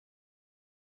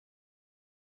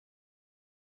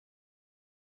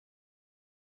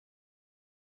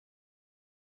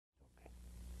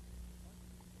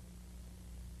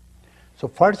So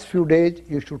first few days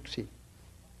you should see.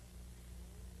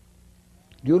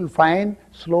 You will find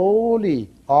slowly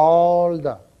all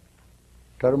the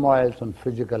turmoils on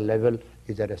physical level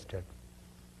is arrested.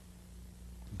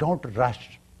 Don't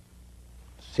rush.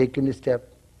 Second step,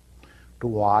 to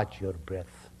watch your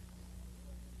breath.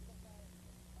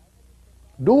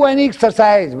 Do any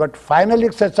exercise, but final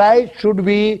exercise should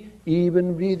be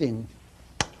even breathing.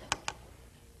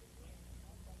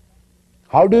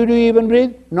 How do you do even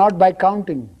breathe? Not by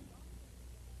counting.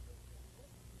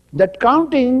 That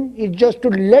counting is just to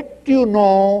let you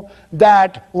know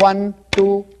that 1,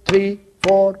 2, 3,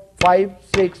 4, 5,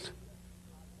 6.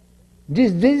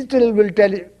 This digital will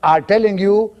are telling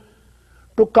you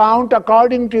to count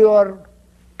according to your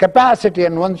capacity,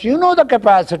 and once you know the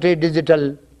capacity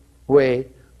digital way,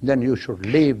 then you should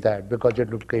leave that, because it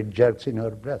will create jerks in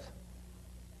your breath.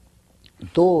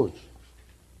 Those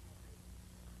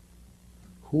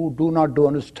who do not do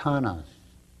anusthanas,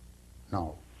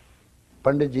 no.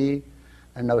 Panditji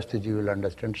and Avastiji will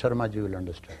understand, Sharmaji will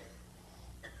understand.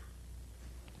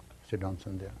 Sit down,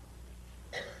 Sandhya.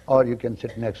 Or you can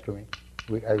sit next to me.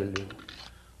 I will leave.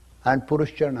 And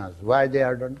Purushchanas, why they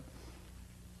are done?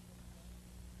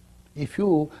 If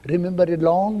you remember a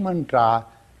long mantra,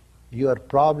 your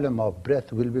problem of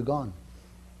breath will be gone.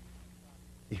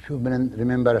 If you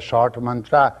remember a short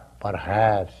mantra,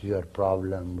 perhaps your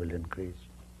problem will increase.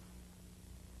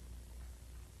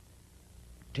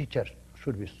 Teacher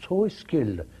should be so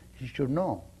skilled, he should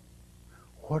know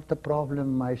what the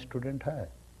problem my student has.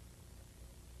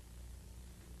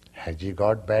 Has he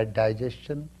got bad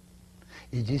digestion?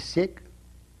 Is he sick?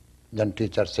 Then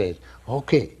teacher says,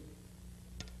 okay,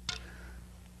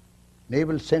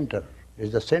 navel center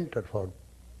is the center for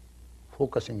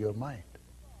focusing your mind.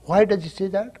 Why does he say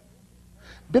that?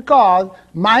 Because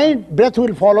breath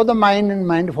will follow the mind and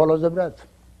mind follows the breath.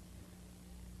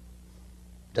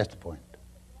 That's the point.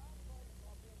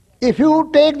 If you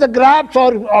take the grasp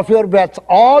of your breath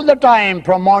all the time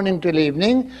from morning till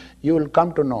evening, you will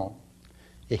come to know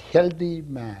a healthy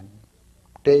man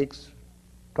takes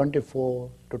 24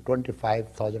 to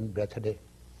 25,000 breaths a day.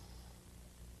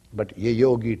 But a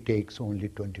yogi takes only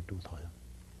 22,000.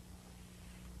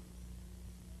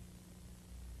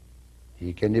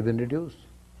 He can even reduce.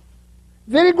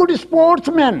 Very good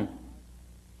sportsman.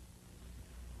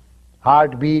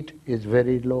 Heartbeat is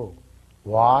very low.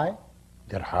 Why?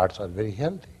 Their hearts are very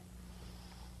healthy.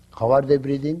 How are they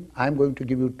breathing? I am going to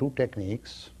give you two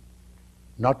techniques,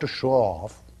 not to show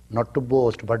off, not to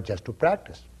boast, but just to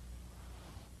practice.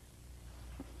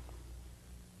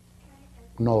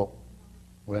 No,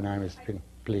 when I am speaking,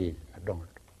 please don't,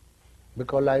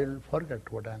 because I will forget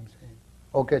what I am saying.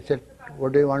 Okay, sit.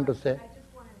 What do you want to say? I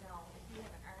just want to know if you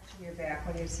have an arch in your back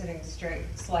when you're sitting straight,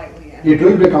 slightly. It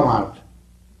will become arch.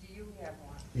 Do you have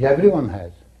one? Everyone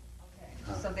has.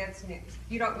 Okay, so that's new.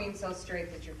 You don't mean so straight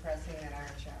that you're pressing that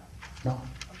arch out? No.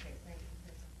 Okay, thank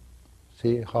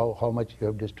you. See how much you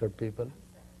have disturbed people?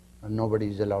 And nobody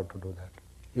is allowed to do that.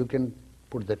 You can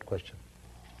put that question.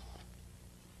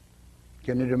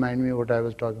 Can you remind me what I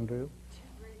was talking to you?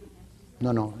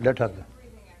 No, let her.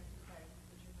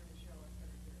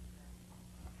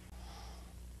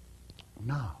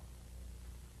 Now,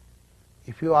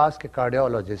 if you ask a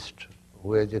cardiologist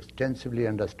who has extensively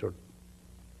understood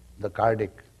the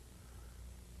cardiac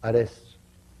arrests,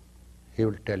 he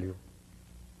will tell you.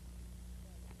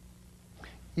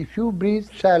 If you breathe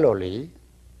shallowly,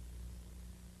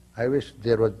 I wish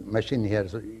there was a machine here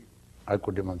so I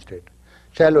could demonstrate.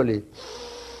 Shallowly.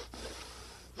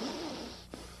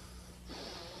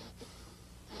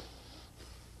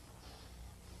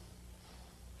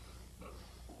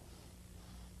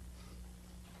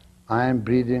 I am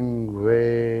breathing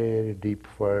very deep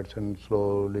first and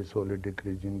slowly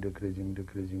decreasing.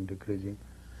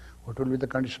 What will be the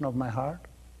condition of my heart?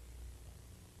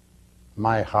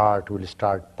 My heart will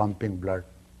start pumping blood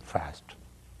fast.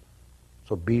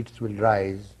 So beats will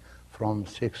rise from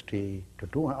 60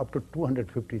 to up to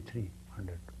 250,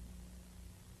 300.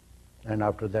 And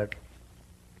after that,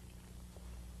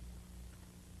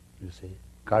 you see,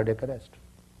 cardiac arrest.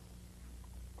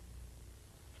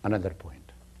 Another point.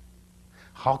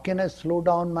 How can I slow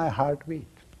down my heartbeat?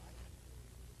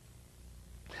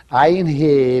 I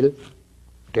inhale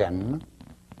 10.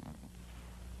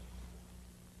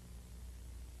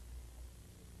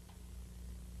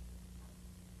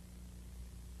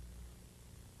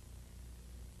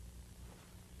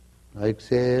 I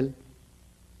exhale.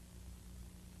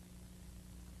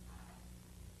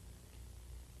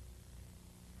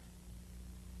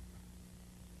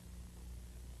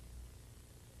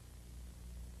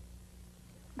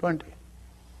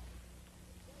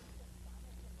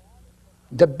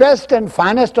 The best and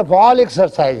finest of all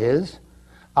exercises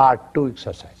are 2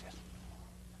 exercises.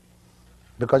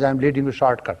 Because I am leading you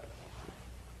shortcut.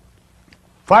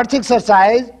 First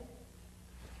exercise,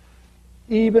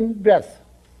 even breath.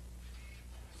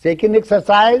 Second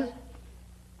exercise,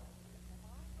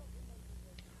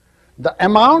 the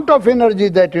amount of energy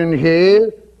that you inhale,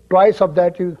 twice of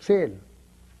that you exhale.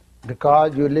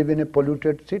 Because you live in a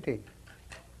polluted city.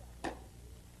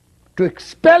 To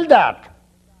expel that,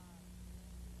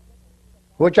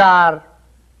 which are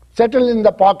settled in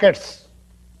the pockets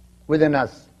within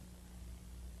us,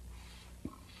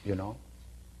 you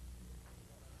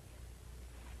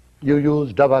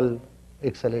use double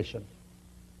exhalation.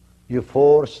 You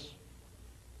force,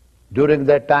 during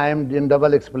that time in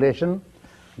double exhalation,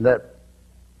 the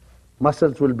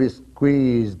muscles will be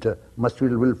squeezed,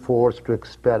 muscle will force to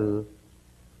expel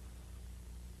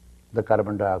the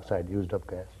carbon dioxide, used up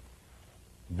gas.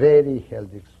 Very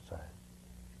healthy exercise.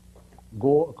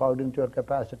 Go according to your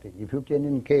capacity. If you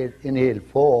can inhale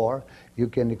 4, you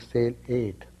can exhale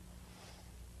 8.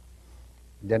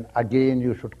 Then again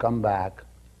you should come back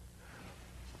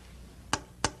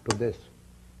to this.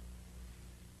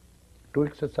 2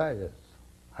 exercises.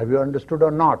 Have you understood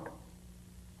or not?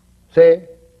 Say.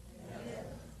 Yes.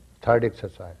 Third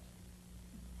exercise.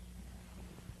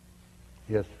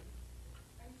 Yes.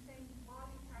 I'm saying while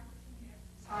you're practicing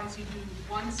the exercise, you do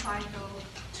 1 cycle,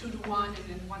 2 to 1, and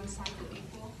then 1 cycle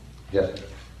equal? Yes.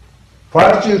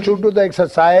 First you should do the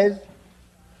exercise,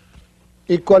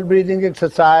 equal breathing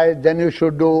exercise, then you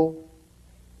should do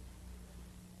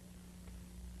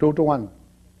 2 to 1.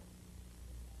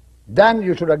 Then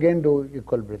you should again do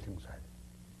equal breathing side.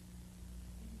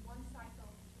 1 cycle,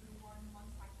 2 to 1, 1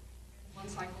 cycle, and 1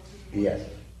 cycle, 2 to 1. Yes.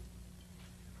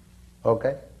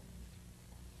 Okay?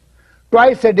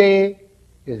 Twice a day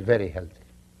is very healthy.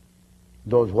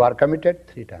 Those who are committed,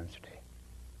 3 times a day.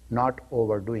 Not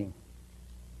overdoing.